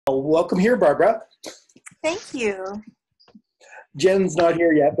Welcome here, Barbara. Thank you. Jen's not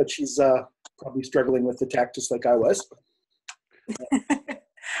here yet, but she's probably struggling with the tech just like I was.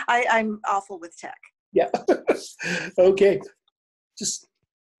 I'm awful with tech. Yeah. Okay. Just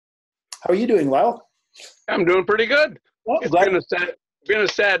how are you doing, Lyle? I'm doing pretty good. Oh, It's been a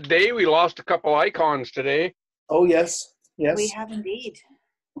sad day. We lost a couple icons today. Oh, yes. Yes. We have indeed.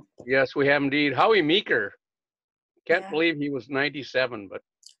 Yes, we have indeed. Howie Meeker. Can't Yeah. believe he was 97, but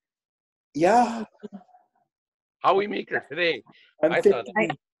Yeah. Howie Meeker today. I'm I 50.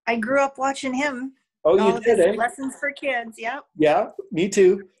 thought, I grew up watching him. Oh, All you of did, his eh? Lessons for kids. Yep. Yeah, me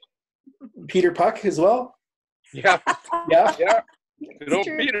too. Peter Puck as well. yeah, Yeah. yeah. No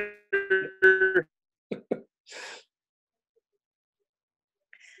True. Peter.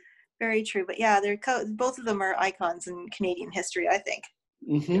 Very true. But yeah, both of them are icons in Canadian history, I think.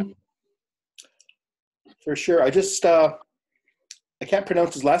 Mm-hmm. For sure. I can't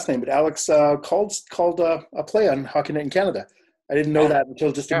pronounce his last name, but Alex called a play on Hockey Night in Canada. I didn't know that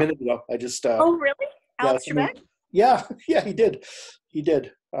until just a minute ago. I just Oh, really? Alex yeah, Trebek? yeah, he did. He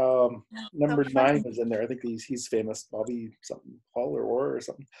did. Number So 9 is in there. I think he's famous. Bobby something, Hall or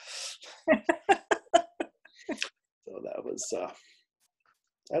something. So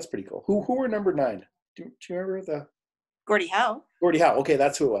that's pretty cool. Who were number 9? Do you remember the Gordie Howe. Gordie Howe? Okay,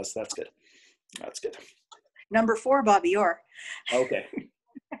 that's who it was. That's good. That's good. Number 4, Bobby Orr. Okay.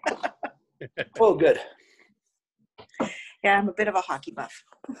 Oh, good. Yeah, I'm a bit of a hockey buff.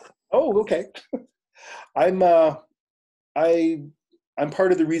 Oh, okay. I'm part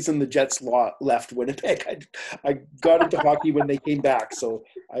of the reason the Jets left Winnipeg. I got into hockey when they came back, so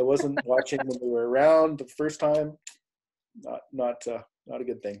I wasn't watching when they were around the first time. Not a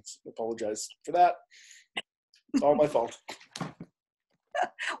good thing. Apologize for that. It's all my fault.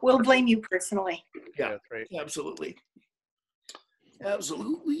 We'll blame you personally. Yeah, That's right. absolutely.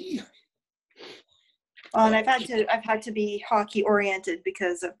 And I've had to be hockey oriented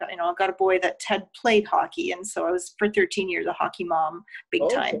because of, I've got a boy that had played hockey, and so I was for 13 years a hockey mom, big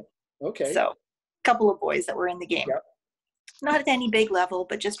time. Okay. So a couple of boys that were in the game. Yep. Not at any big level,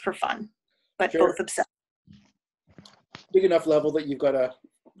 but just for fun. But Sure. both obsessed. Big enough level that you've got a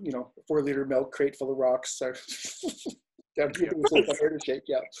 4-liter milk crate full of rocks. Down to to shake.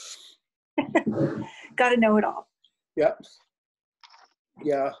 Yeah. Got to know it all. Yeah.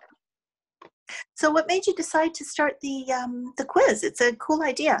 Yeah. So what made you decide to start the quiz? It's a cool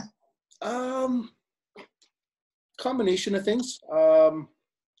idea. Combination of things.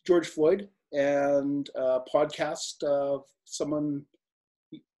 George Floyd and a podcast of someone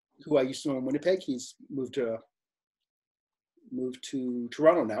who I used to know in Winnipeg. He's moved to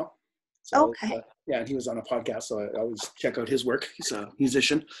Toronto now. So, Okay. and he was on a podcast, so I always check out his work. He's a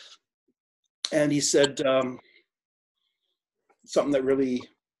musician. And he said something that really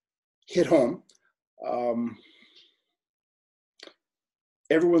hit home.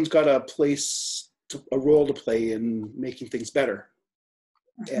 Everyone's got a role to play in making things better.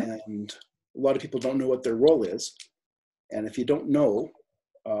 Mm-hmm. And a lot of people don't know what their role is. And if you don't know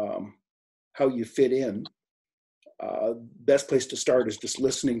how you fit in, best place to start is just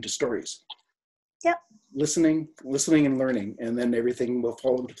listening to stories. Yep. Listening and learning, and then everything will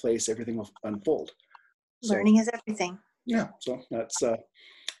fall into place. Everything will unfold. Learning is everything. Yeah. So that's,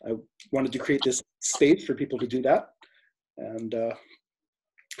 I wanted to create this space for people to do that. And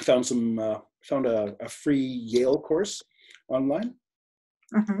found a free Yale course online.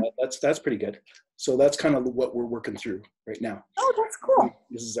 Mm-hmm. That's pretty good. So that's kind of what we're working through right now. Oh, that's cool.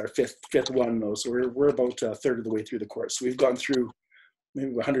 This is our fifth one though, so we're about a third of the way through the course. So we've gone through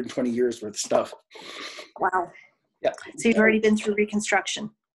maybe 120 years worth of stuff. Wow. Yeah. So you've already been through Reconstruction.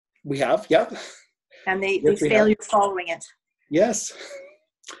 We have, yeah. And they fail you following it. Yes.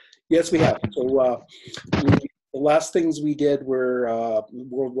 Yes, we have. So the last things we did were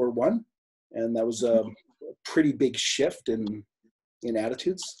World War I, and that was a pretty big shift in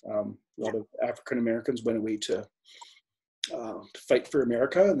attitudes. A lot of African Americans went away to fight for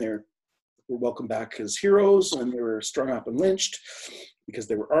America, and they were welcomed back as heroes, and they were strung up and lynched because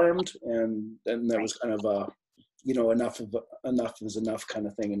they were armed, and then there was kind of enough is enough kind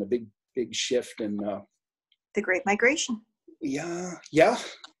of thing, and a big shift in the Great Migration. Yeah,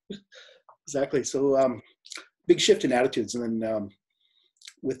 exactly. So big shift in attitudes, and then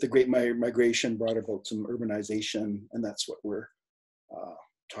with the Great Migration brought about some urbanization, and that's what we're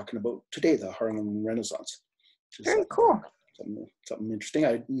talking about today, the Harlem Renaissance. Very cool. Something interesting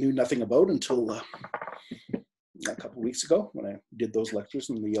I knew nothing about until a couple of weeks ago when I did those lectures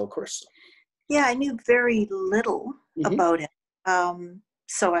in the Yale course. Yeah, I knew very little about it.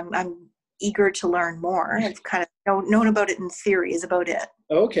 So I'm eager to learn more. I've kind of known about it in theory is about it.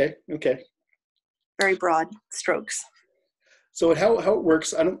 Okay. Okay. Very broad strokes. So how it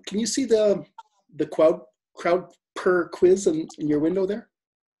works? Can you see the crowd per quiz in your window there?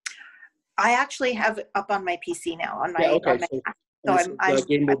 I actually have it up on my PC now on my, Yeah. Okay. on my So, so the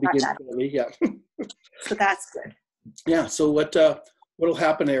game will I've got begin that. shortly. Yeah. So that's good. Yeah. So what'll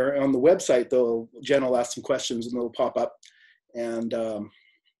happen there on the website? Though Jen will ask some questions and they'll pop up, and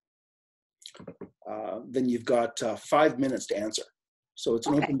then you've got 5 minutes to answer. So it's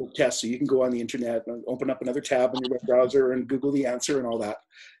an Okay. open book test. So you can go on the internet and open up another tab on your web browser and Google the answer and all that.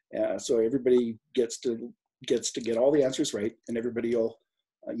 So everybody gets to get all the answers right, and everybody will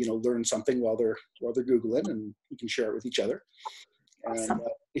learn something while they're Googling, and you can share it with each other. Awesome. And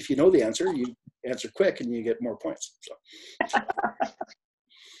if you know the answer, you answer quick and you get more points. So.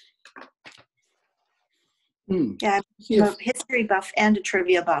 Yeah, I'm a history buff and a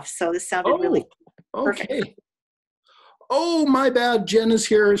trivia buff, so this sounded really perfect. Okay. Oh, my bad. Jen is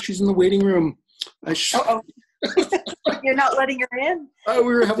here. She's in the waiting room. Uh-oh. You're not letting her in? We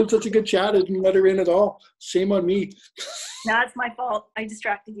were having such a good chat. I didn't let her in at all. Shame on me. That's my fault. I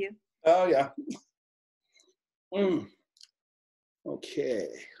distracted you. Oh, yeah. Okay.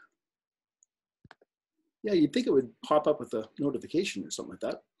 Yeah, you'd think it would pop up with a notification or something like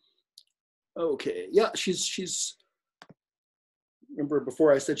that. Okay. Yeah, she's. Remember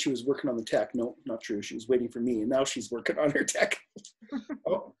before I said she was working on the tech? No, not true. She was waiting for me, and now she's working on her tech.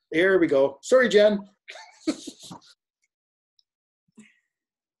 Oh, here we go. Sorry, Jen.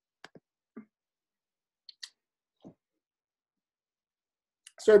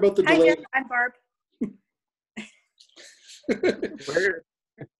 Sorry about the delay. Hi, Jen. I'm Barb. Where?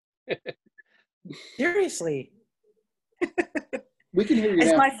 Seriously. We can hear you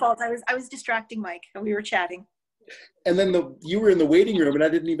It's now. my fault. I was distracting Mike, and we were chatting. And then you were in the waiting room, and I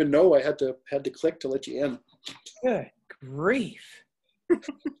didn't even know. I had to click to let you in. Good grief.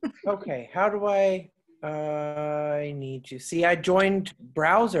 Okay, how do I need to see? I joined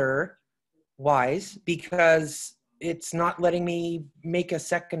browser wise because it's not letting me make a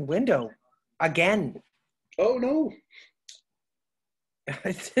second window again. Oh no.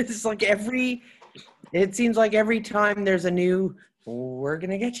 It's like it seems like every time there's a new, we're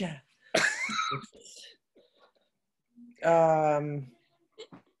gonna get you.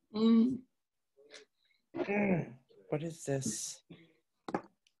 What is this?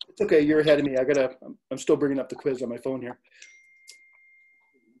 It's okay. You're ahead of me. I'm still bringing up the quiz on my phone here.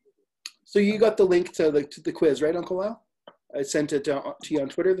 So you got the link to the quiz, right, Uncle Al? I sent it to you on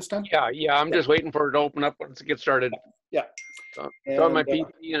Twitter this time. Yeah. I'm just waiting for it to open up once it gets started. Yeah. It's on my PC,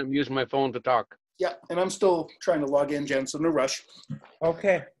 and I'm using my phone to talk. Yeah, and I'm still trying to log in, Jen. So no rush.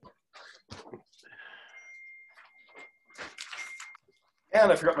 Okay. And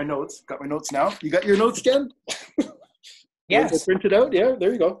I forgot my notes. Got my notes now. You got your notes, Jen? Yes. Printed out. Yeah,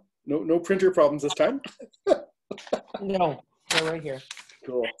 there you go. No printer problems this time. No, they're right here.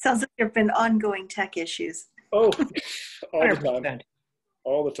 Cool. Sounds like there have been ongoing tech issues. Oh, all the 100%. time.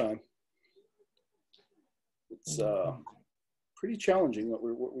 All the time. It's pretty challenging what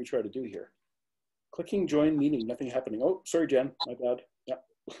we try to do here. Clicking join meeting, nothing happening. Oh, sorry, Jen. My bad. Yeah.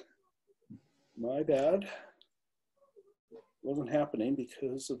 My bad. Wasn't happening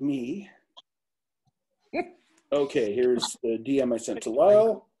because of me. Okay, here's the DM I sent to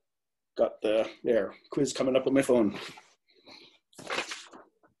Lyle. Got the quiz coming up on my phone.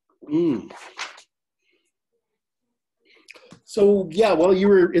 So yeah, while you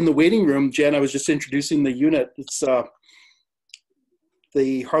were in the waiting room, Jen, I was just introducing the unit. It's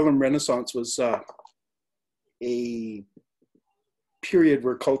the Harlem Renaissance was a period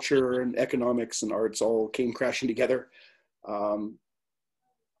where culture and economics and arts all came crashing together.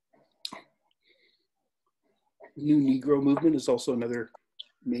 New Negro movement is also another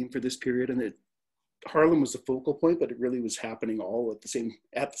name for this period, and Harlem was the focal point, but it really was happening all at the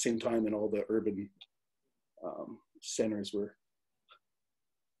same time, and all the urban centers were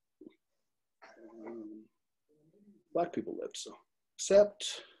Black people lived. So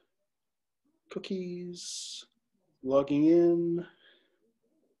accept cookies, logging in.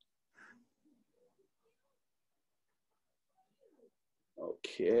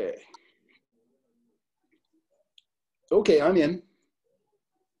 Okay, I'm in.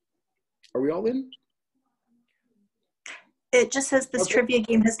 Are we all in? It just says this trivia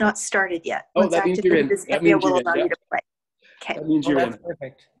game has not started yet. Oh, Once that means you're in. activated, this That area means you're will in, allow yeah. you to play. Okay. That means you're in. That's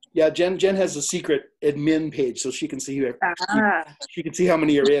perfect. Yeah, Jen has a secret admin page, so she can see she can see how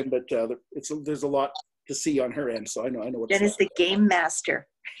many are in, but there's a lot to see on her end, so I know what Jen is the game master.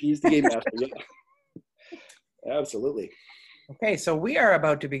 She's the game master. Yeah. Absolutely. Okay, so we are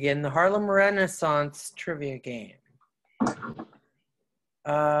about to begin the Harlem Renaissance trivia game.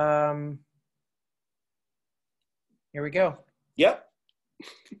 Here we go. Yep.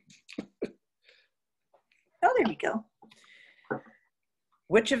 Oh, there you go.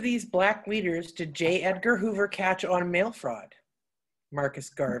 Which of these black leaders did J. Edgar Hoover catch on mail fraud? Marcus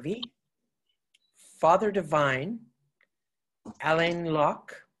Garvey, Father Divine, Alain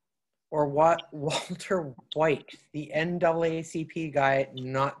Locke, or Walter White, the NAACP guy,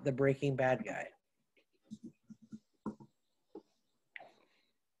 not the Breaking Bad guy?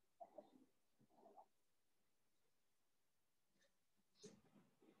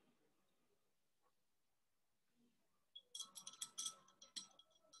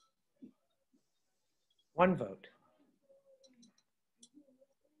 One vote.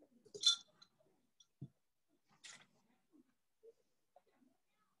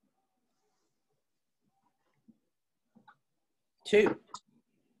 Two.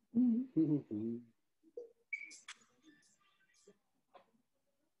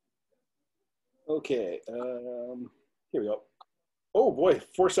 Okay. Here we go. Oh boy,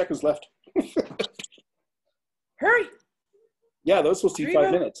 4 seconds left. Hurry. Yeah, that was supposed to be There you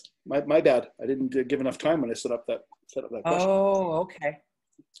 5 go. minutes. My bad. I didn't give enough time when I set up that question. Oh, okay.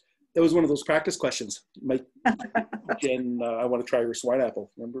 That was one of those practice questions. Mike, Jen, I want to try your swine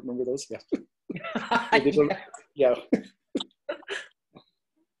apple. Remember those? Yeah. Yeah.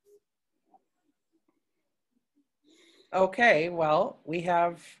 Okay, well, we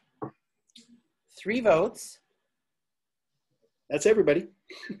have 3 votes. That's everybody.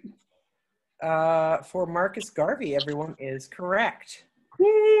 For Marcus Garvey, everyone is correct.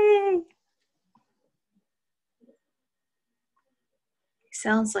 Yay!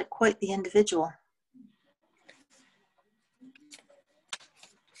 Sounds like quite the individual.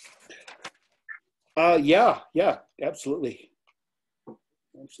 Yeah, absolutely.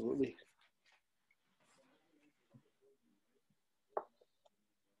 Absolutely.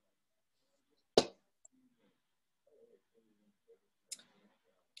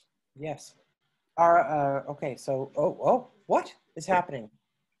 Yes. Okay, so, what is happening?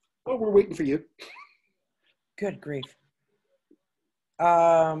 Well, we're waiting for you. Good grief.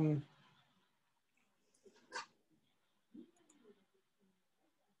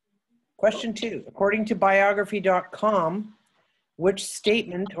 Question 2. According to biography.com, which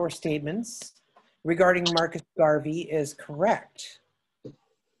statement or statements regarding Marcus Garvey is correct?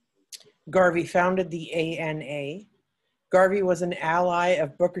 Garvey founded the ANA. Garvey was an ally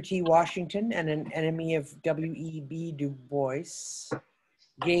of Booker T. Washington and an enemy of W.E.B. Du Bois.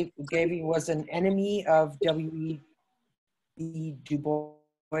 Garvey was an enemy of W.E.B. Du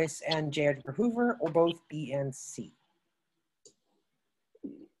Bois and J. Edgar Hoover, or both B and C.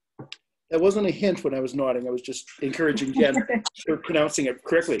 That wasn't a hint when I was nodding. I was just encouraging Jen for pronouncing it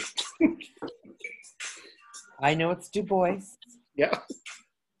correctly. I know it's Du Bois. Yeah.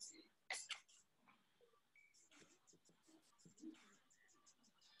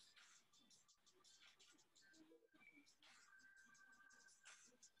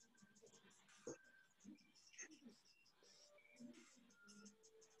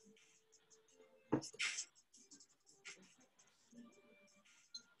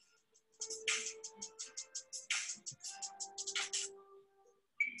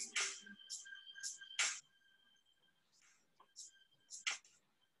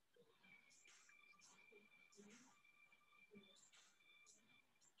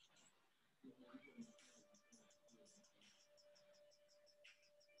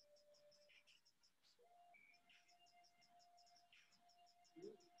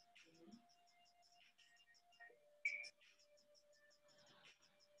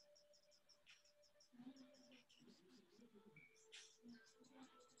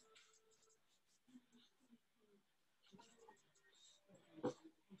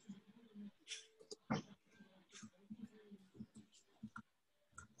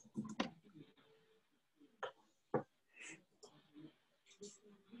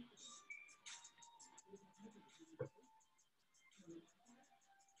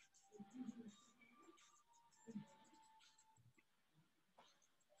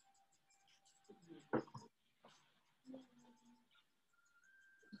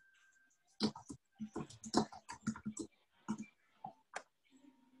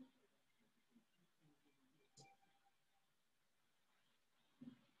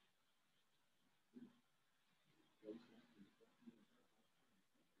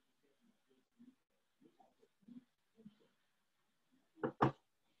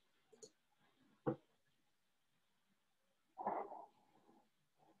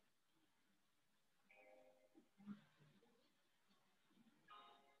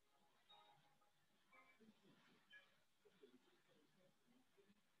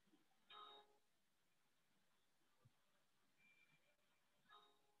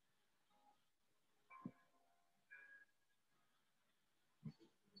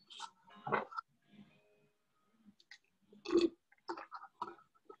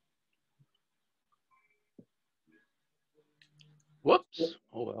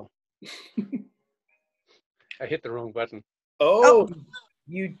 hit the wrong button. Oh,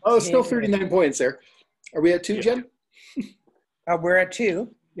 You still did. 39 points there. Are we at 2, Jen? We're at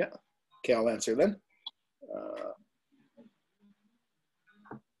 2. Yeah. Okay, I'll answer then.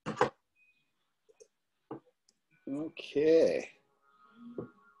 Okay.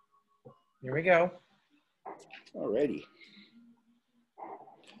 Here we go. Alrighty.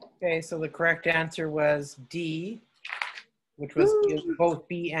 Okay, so the correct answer was D, which was both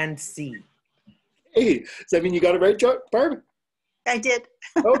B and C. Hey, does that mean you got it right, Barb? I did.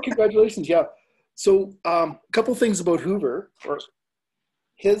 Oh, congratulations. Yeah. So a couple things about Hoover, or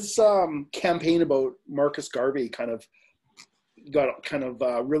his campaign about Marcus Garvey kind of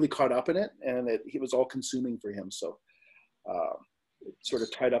really caught up in it, and it was all consuming for him. So it sort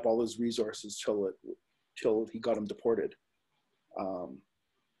of tied up all his resources till he got him deported.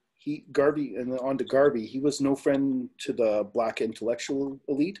 Garvey, and on to Garvey, he was no friend to the black intellectual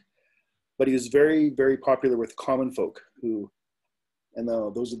elite, but he was very, very popular with common folk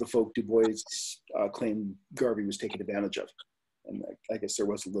those are the folk Du Bois claimed Garvey was taking advantage of. And I guess there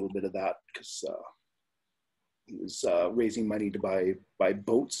was a little bit of that because he was raising money to buy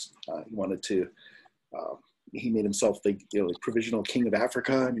boats. He wanted to, he made himself the provisional king of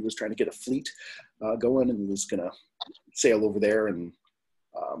Africa, and he was trying to get a fleet going, and he was going to sail over there and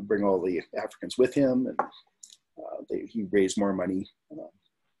bring all the Africans with him. And he raised more money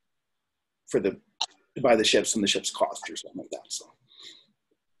to buy the ships than the ships cost, or something like that. So.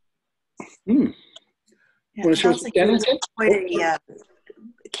 Yeah, Want to show sounds like he was quite a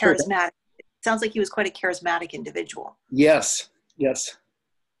charismatic. Sorry. Sounds like he was quite a charismatic individual. Yes. But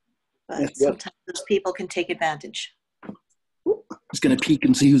Yes. sometimes those people can take advantage. He's going to peek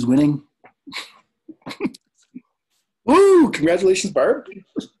and see who's winning. Woo! Congratulations, Barb.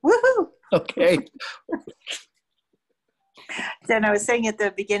 Woohoo! Okay. Then I was saying at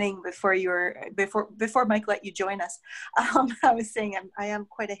the beginning before Mike let you join us, I was saying I am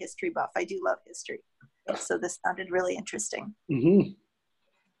quite a history buff. I do love history. So this sounded really interesting. Mm-hmm.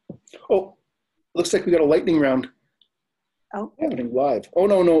 Oh, looks like we got a lightning round Oh, happening live. Oh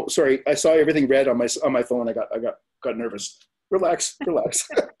no, sorry. I saw everything red on my phone. I got nervous. Relax.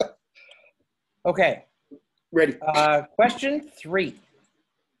 Okay. Ready. Question 3.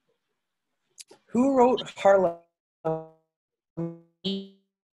 Who wrote Harlem,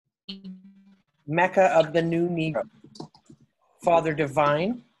 Mecca of the New Negro? Father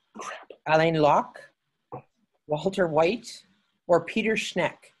Divine, Alain Locke, Walter White, or Peter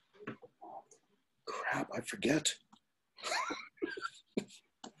Schneck? Crap, I forget.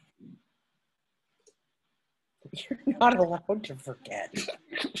 You're not allowed to forget.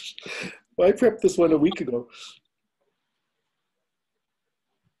 Well, I prepped this one a week ago.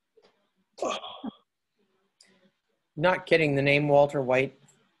 Not kidding. The name Walter White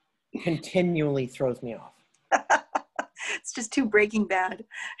continually throws me off. it's just too Breaking Bad.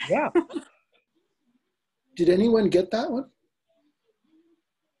 Yeah. Did anyone get that one?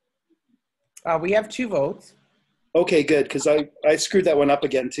 We have 2 votes. Okay, good, because I screwed that one up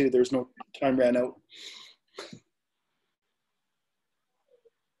again too. There's no time ran out.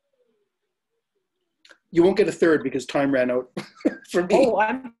 You won't get a third because time ran out for me. Oh,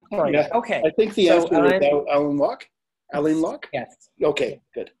 I'm sorry. Yeah. Okay. I think the answer is Alan Locke. Alan Locke? Yes. Okay,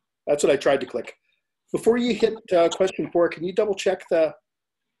 good. That's what I tried to click. Before you hit question 4, can you double check that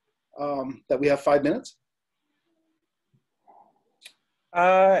we have 5 minutes?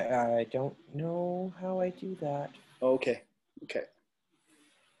 I don't know how I do that. Okay.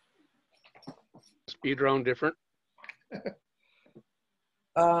 Speed round different.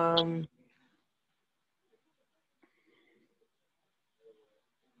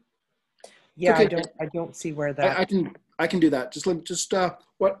 Yeah, okay. I don't see where that. I can do that.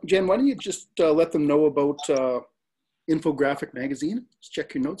 Jen, why don't you just let them know about Infographic Magazine? Just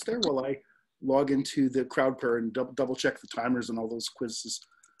check your notes there while I log into the CrowdPer and double check the timers and all those quizzes.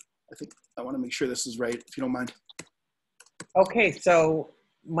 I want to make sure this is right, if you don't mind. Okay, so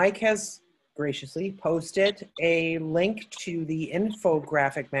Mike has graciously posted a link to the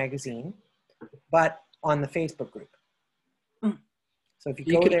Infographic Magazine, but on the Facebook group. So if you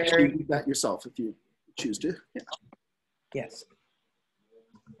go can there, read that yourself if you choose to. Yeah. yes.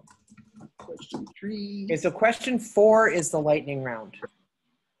 Question 3. Okay, so question 4 is the lightning round.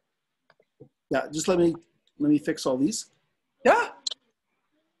 Yeah, just let me fix all these. Yeah.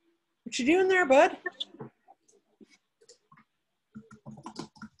 What you doing there, bud?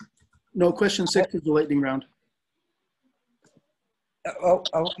 No, question 6 is the lightning round. Oh,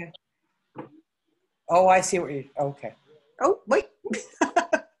 okay. Oh, I see what you. Okay. Oh, wait.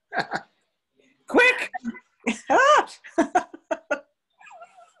 Quick! Ah!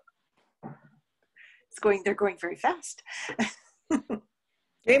 It's going they're going very fast.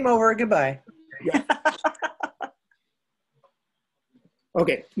 Game over. Goodbye. Yeah.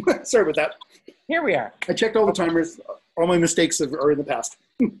 Okay. Sorry about that. Here we are. I checked all the timers. All my mistakes are in the past.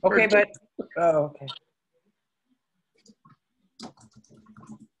 Okay, but okay.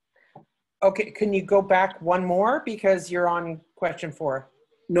 Okay, can you go back one more because you're on question 4?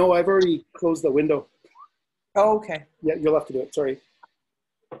 No, I've already closed the window. Oh, okay. Yeah, you'll have to do it. Sorry.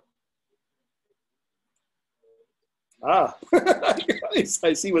 Ah,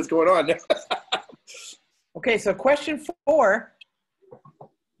 I see what's going on. Okay, so question 4.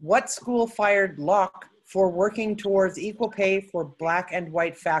 What school fired Locke for working towards equal pay for black and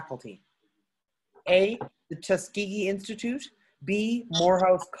white faculty? A, the Tuskegee Institute, B,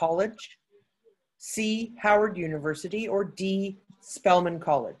 Morehouse College, C, Howard University, or D, Spelman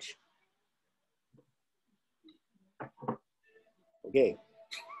College? Okay.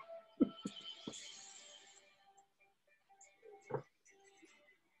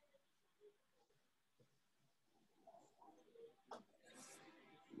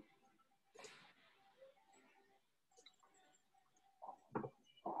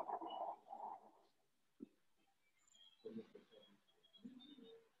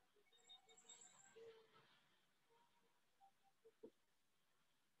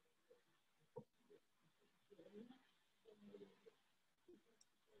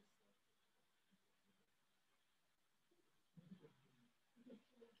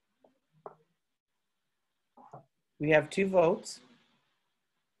 We have 2 votes.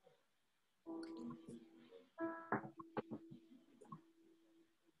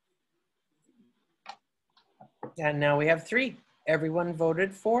 And now we have 3. Everyone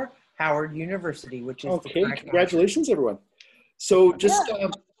voted for Howard University, which is Okay. the correct Congratulations, everyone. So just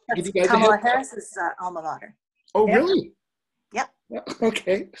give you guys a Kamala heads up. Harris's alma mater. Oh, Yep. really? Yep. Yeah.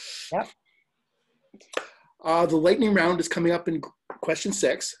 Okay. Yep. The lightning round is coming up in question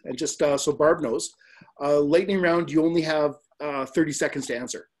 6, and just so Barb knows, lightning round you only have 30 seconds to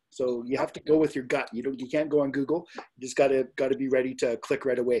answer. So you have to go with your gut. You can't go on Google. You just gotta be ready to click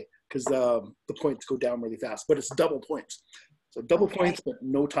right away because the points go down really fast. But it's double points. So double points, but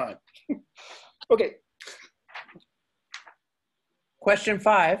no time. Okay. Question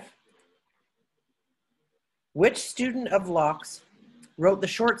 5. Which student of Locke's wrote the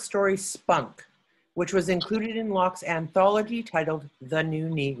short story Spunk, which was included in Locke's anthology titled The New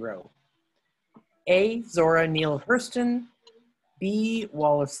Negro? A, Zora Neale Hurston, B,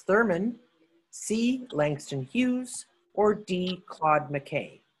 Wallace Thurman, C, Langston Hughes, or D, Claude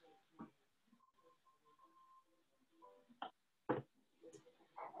McKay?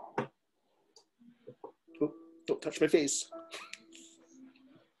 Oh, don't touch my face.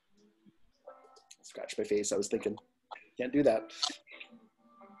 Scratch my face. I was thinking, can't do that.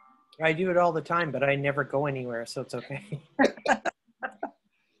 I do it all the time, but I never go anywhere, so it's okay.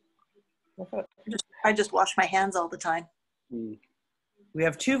 I just wash my hands all the time. We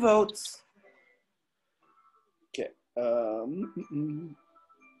have 2 votes. Okay.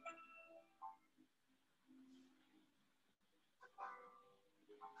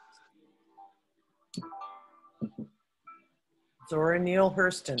 Zora Neale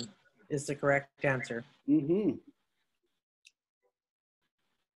Hurston is the correct answer. Mm-hmm.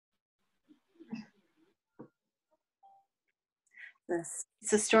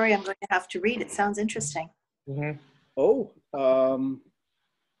 It's a story I'm going to have to read. It sounds interesting. Mm-hmm. Oh, I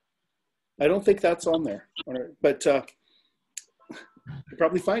don't think that's on there, but I'll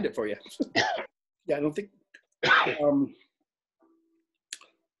probably find it for you. Yeah, I don't think.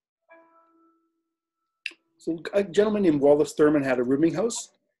 So a gentleman named Wallace Thurman had a rooming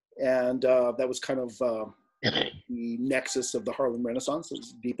house, and that was kind of the nexus of the Harlem Renaissance. It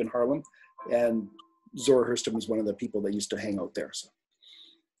was deep in Harlem, and Zora Hurston was one of the people that used to hang out there. So.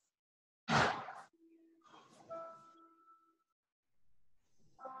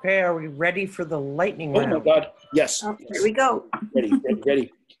 Okay, are we ready for the lightning Oh round? my God! Yes. Oh, Yes. here we go. Ready, ready, ready.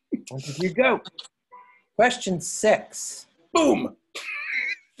 1, 2, 3, go. Question 6. Boom.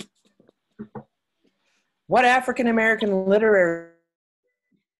 What African American literary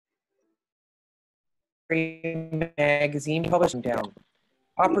magazine published down?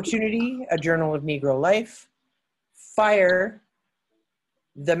 Opportunity, A Journal of Negro Life, Fire,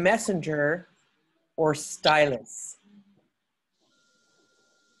 The Messenger, or Stylus?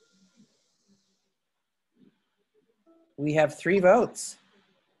 We have 3 votes.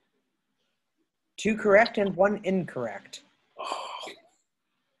 2 correct and 1 incorrect. Oh.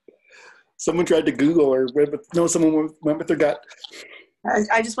 Someone tried to Google or no, someone went with their gut.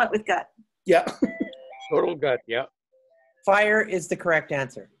 I just went with gut. Yeah. Total gut, yeah. Fire is the correct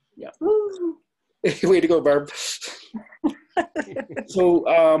answer. Yeah. Woo. Way to go, Barb.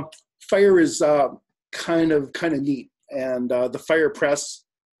 So fire is kind of neat, and the fire press,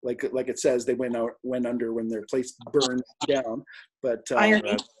 like it says, they went under when their place burned down. But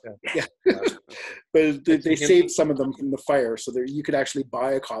yeah, but they saved some of them from the fire, so there you could actually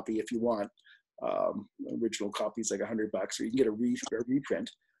buy a copy if you want. Original copies like $100, or you can get a reprint.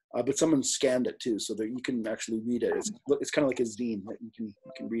 But someone scanned it too, so that you can actually read it. It's kind of like a zine that you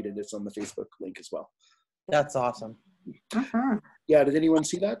can read it. It's on the Facebook link as well. That's awesome. Uh-huh. Yeah, did anyone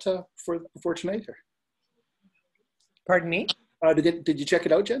see that before tonight? Or? Pardon me? Did you check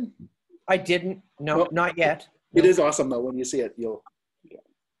it out, Jen? I didn't. No, not yet. It is awesome though. When you see it, there's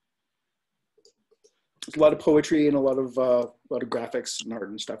a lot of poetry and a lot of graphics and art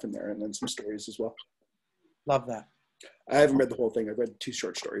and stuff in there, and then some stories as well. Love that. I haven't read the whole thing. I've read 2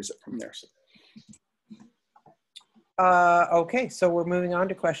 short stories from there. So. Okay, so we're moving on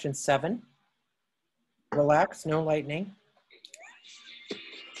to question 7. Relax, no lightning.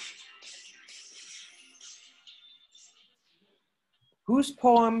 Whose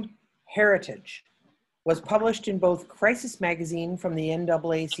poem Heritage was published in both Crisis Magazine from the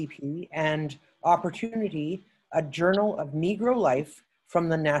NAACP and Opportunity, a journal of Negro life from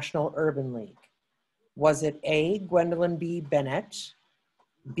the National Urban League? Was it A, Gwendolyn B. Bennett,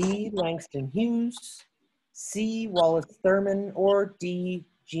 B, Langston Hughes, C, Wallace Thurman, or D,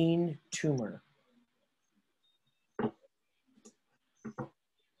 Jean Toomer?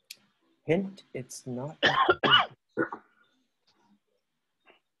 Hint, it's not.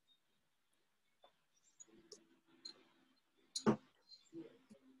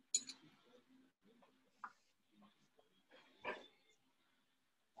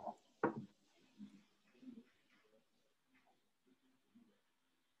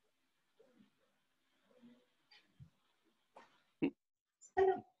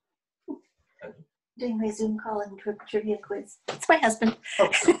 Doing my Zoom call and trivia quiz. It's my husband.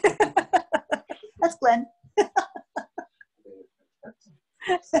 That's Glenn.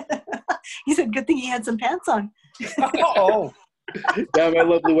 He said, good thing he had some pants on. Oh, Yeah, my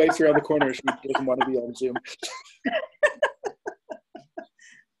lovely wife's around the corner. She doesn't want to be on Zoom.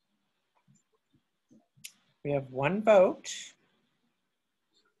 we have 1 vote.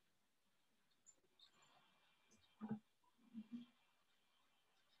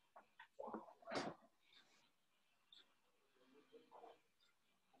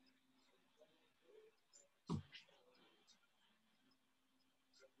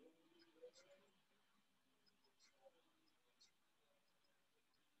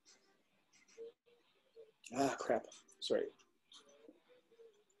 Ah, crap. Sorry.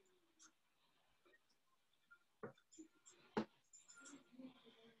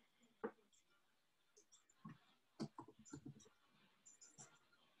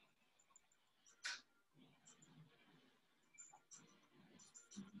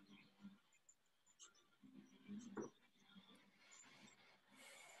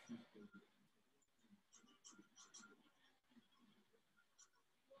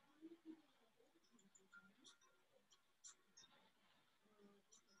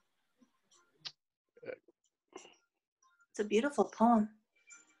 It's a beautiful poem.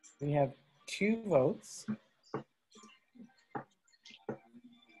 We have 2 votes.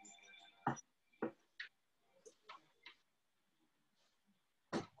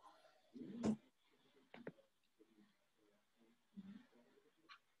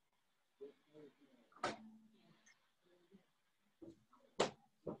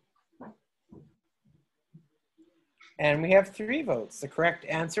 And we have 3 votes. The correct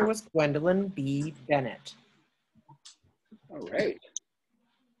answer was Gwendolyn B. Bennett. All right.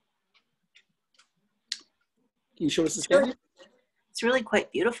 Can you show us the schedule? It's really quite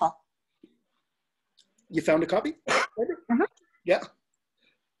beautiful. You found a copy? Mhm. Yeah.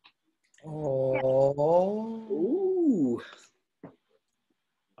 Oh. Ooh.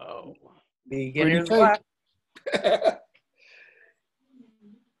 Oh. Beginner's Pretty luck.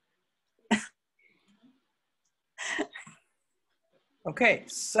 Okay,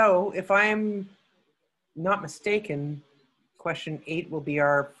 so if I'm not mistaken, question 8 will be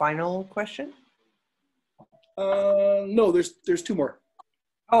our final question. No, there's 2 more.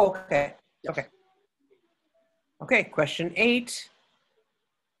 Oh, okay. Okay. Okay, question 8.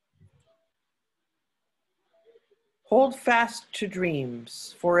 Hold fast to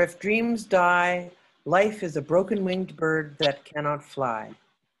dreams, for if dreams die, life is a broken-winged bird that cannot fly.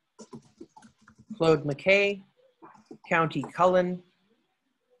 Claude McKay, County Cullen,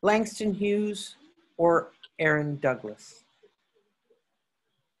 Langston Hughes, or Aaron Douglas?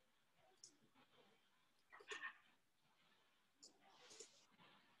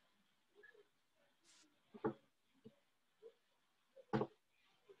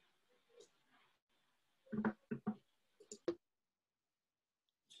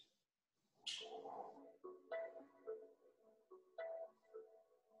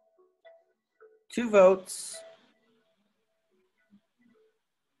 2 votes.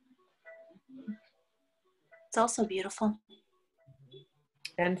 It's also beautiful.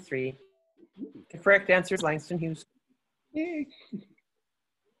 And 3. The correct answer is Langston Hughes. Yay.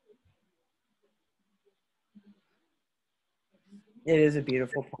 It is a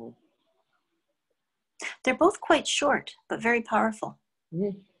beautiful poem. They're both quite short, but very powerful.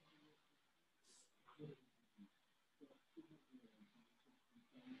 Mhm.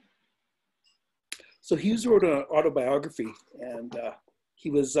 So Hughes wrote an autobiography, and he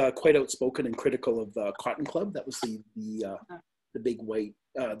was quite outspoken and critical of the Cotton Club. That was the big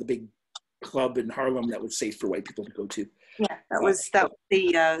the big club in Harlem that was safe for white people to go to. Yeah, that was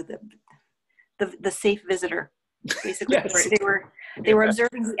the safe visitor. Basically, Yes. they were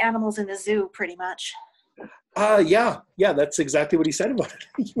observing the animals in the zoo, pretty much. Yeah, that's exactly what he said about it.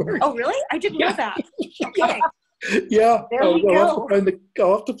 Oh, really? I didn't know that. Okay. Yeah. There we go.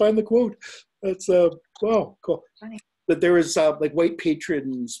 I'll have to find the quote. That's wow, cool. Funny. But there was like white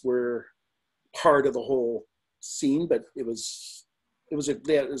patrons were part of the whole scene, but it was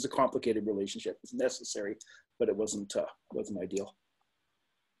a complicated relationship. It was necessary, but it wasn't ideal.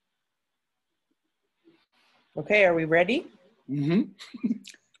 Okay, are we ready? Mm-hmm.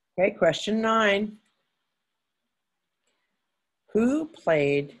 Okay, question 9. Who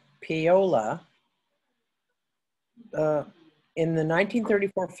played Paola in the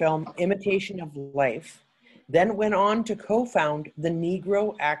 1934 film Imitation of Life, then went on to co-found the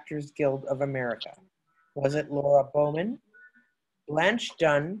Negro Actors Guild of America? Was it Laura Bowman, Blanche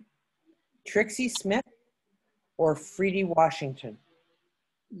Dunn, Trixie Smith, or Fredi Washington?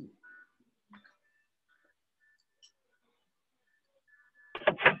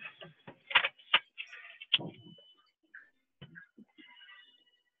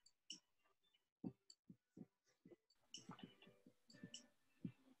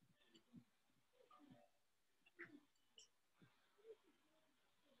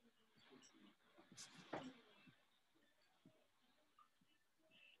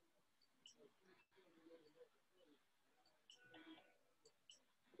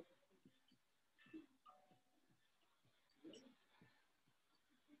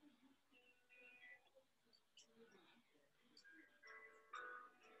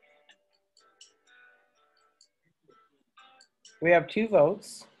 We have 2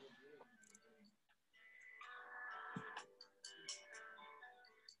 votes.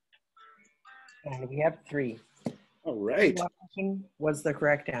 And we have 3. All right. Washington was the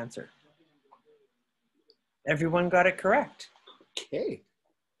correct answer. Everyone got it correct. Okay.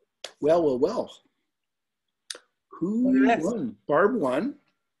 Well. Who Yes. won? Barb won.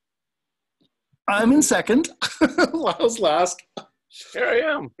 I'm in second. Lyle's last. Here I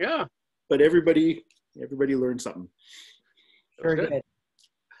am. Yeah. But everybody learned something. Sure good. did.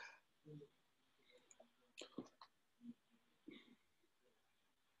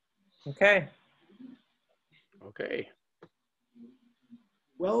 Okay. Okay.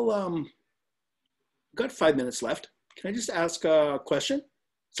 Well, got 5 minutes left. Can I just ask a question?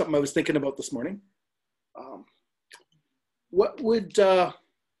 Something I was thinking about this morning. What would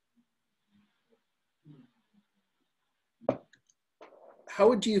how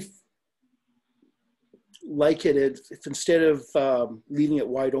would you like it if instead of leaving it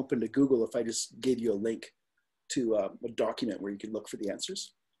wide open to Google, if I just gave you a link to a document where you could look for the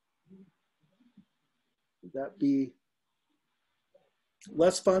answers? Would that be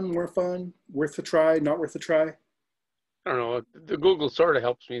less fun, more fun, worth a try, not worth a try? I don't know. The Google sort of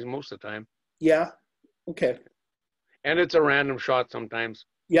helps me most of the time. Yeah. Okay. And it's a random shot sometimes.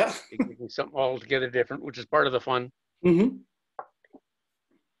 Yeah. It gives me something altogether different, which is part of the fun. Mm-hmm.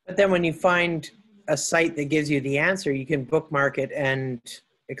 But then when you find a site that gives you the answer, you can bookmark it and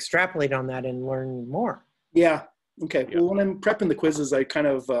extrapolate on that and learn more. Yeah. Okay. Yeah. Well, when I'm prepping the quizzes, I kind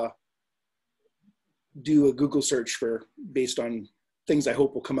of do a Google search based on things I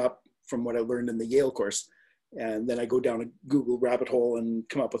hope will come up from what I learned in the Yale course, and then I go down a Google rabbit hole and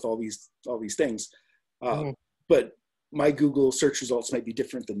come up with all these things. But my Google search results might be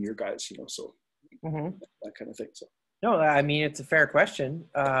different than your guys, so that kind of thing. So no, I mean, it's a fair question.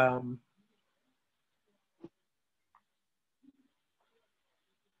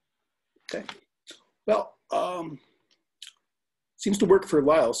 Okay. Well, seems to work for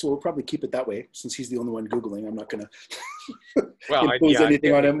Lyle, so we'll probably keep it that way since he's the only one Googling. I'm not going to impose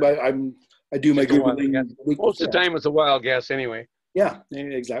anything on him. I do my Googling. Most of the time it's a wild guess anyway. Yeah,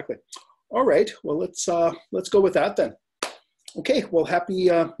 exactly. All right. Well, let's go with that then. Okay. Well, happy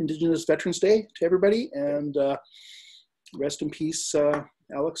Indigenous Veterans Day to everybody, and rest in peace,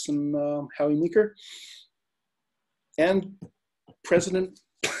 Alex and Howie Meeker, and President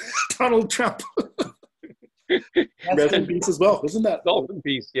Donald Trump. Rest Rest in in peace as well, isn't that? Golf in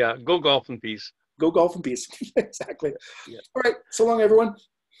peace. Yeah. Go golf in peace. Go golf in peace. Exactly. Yeah. All right. So long, everyone.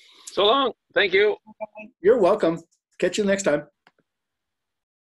 So long. Thank you. You're welcome. Catch you next time.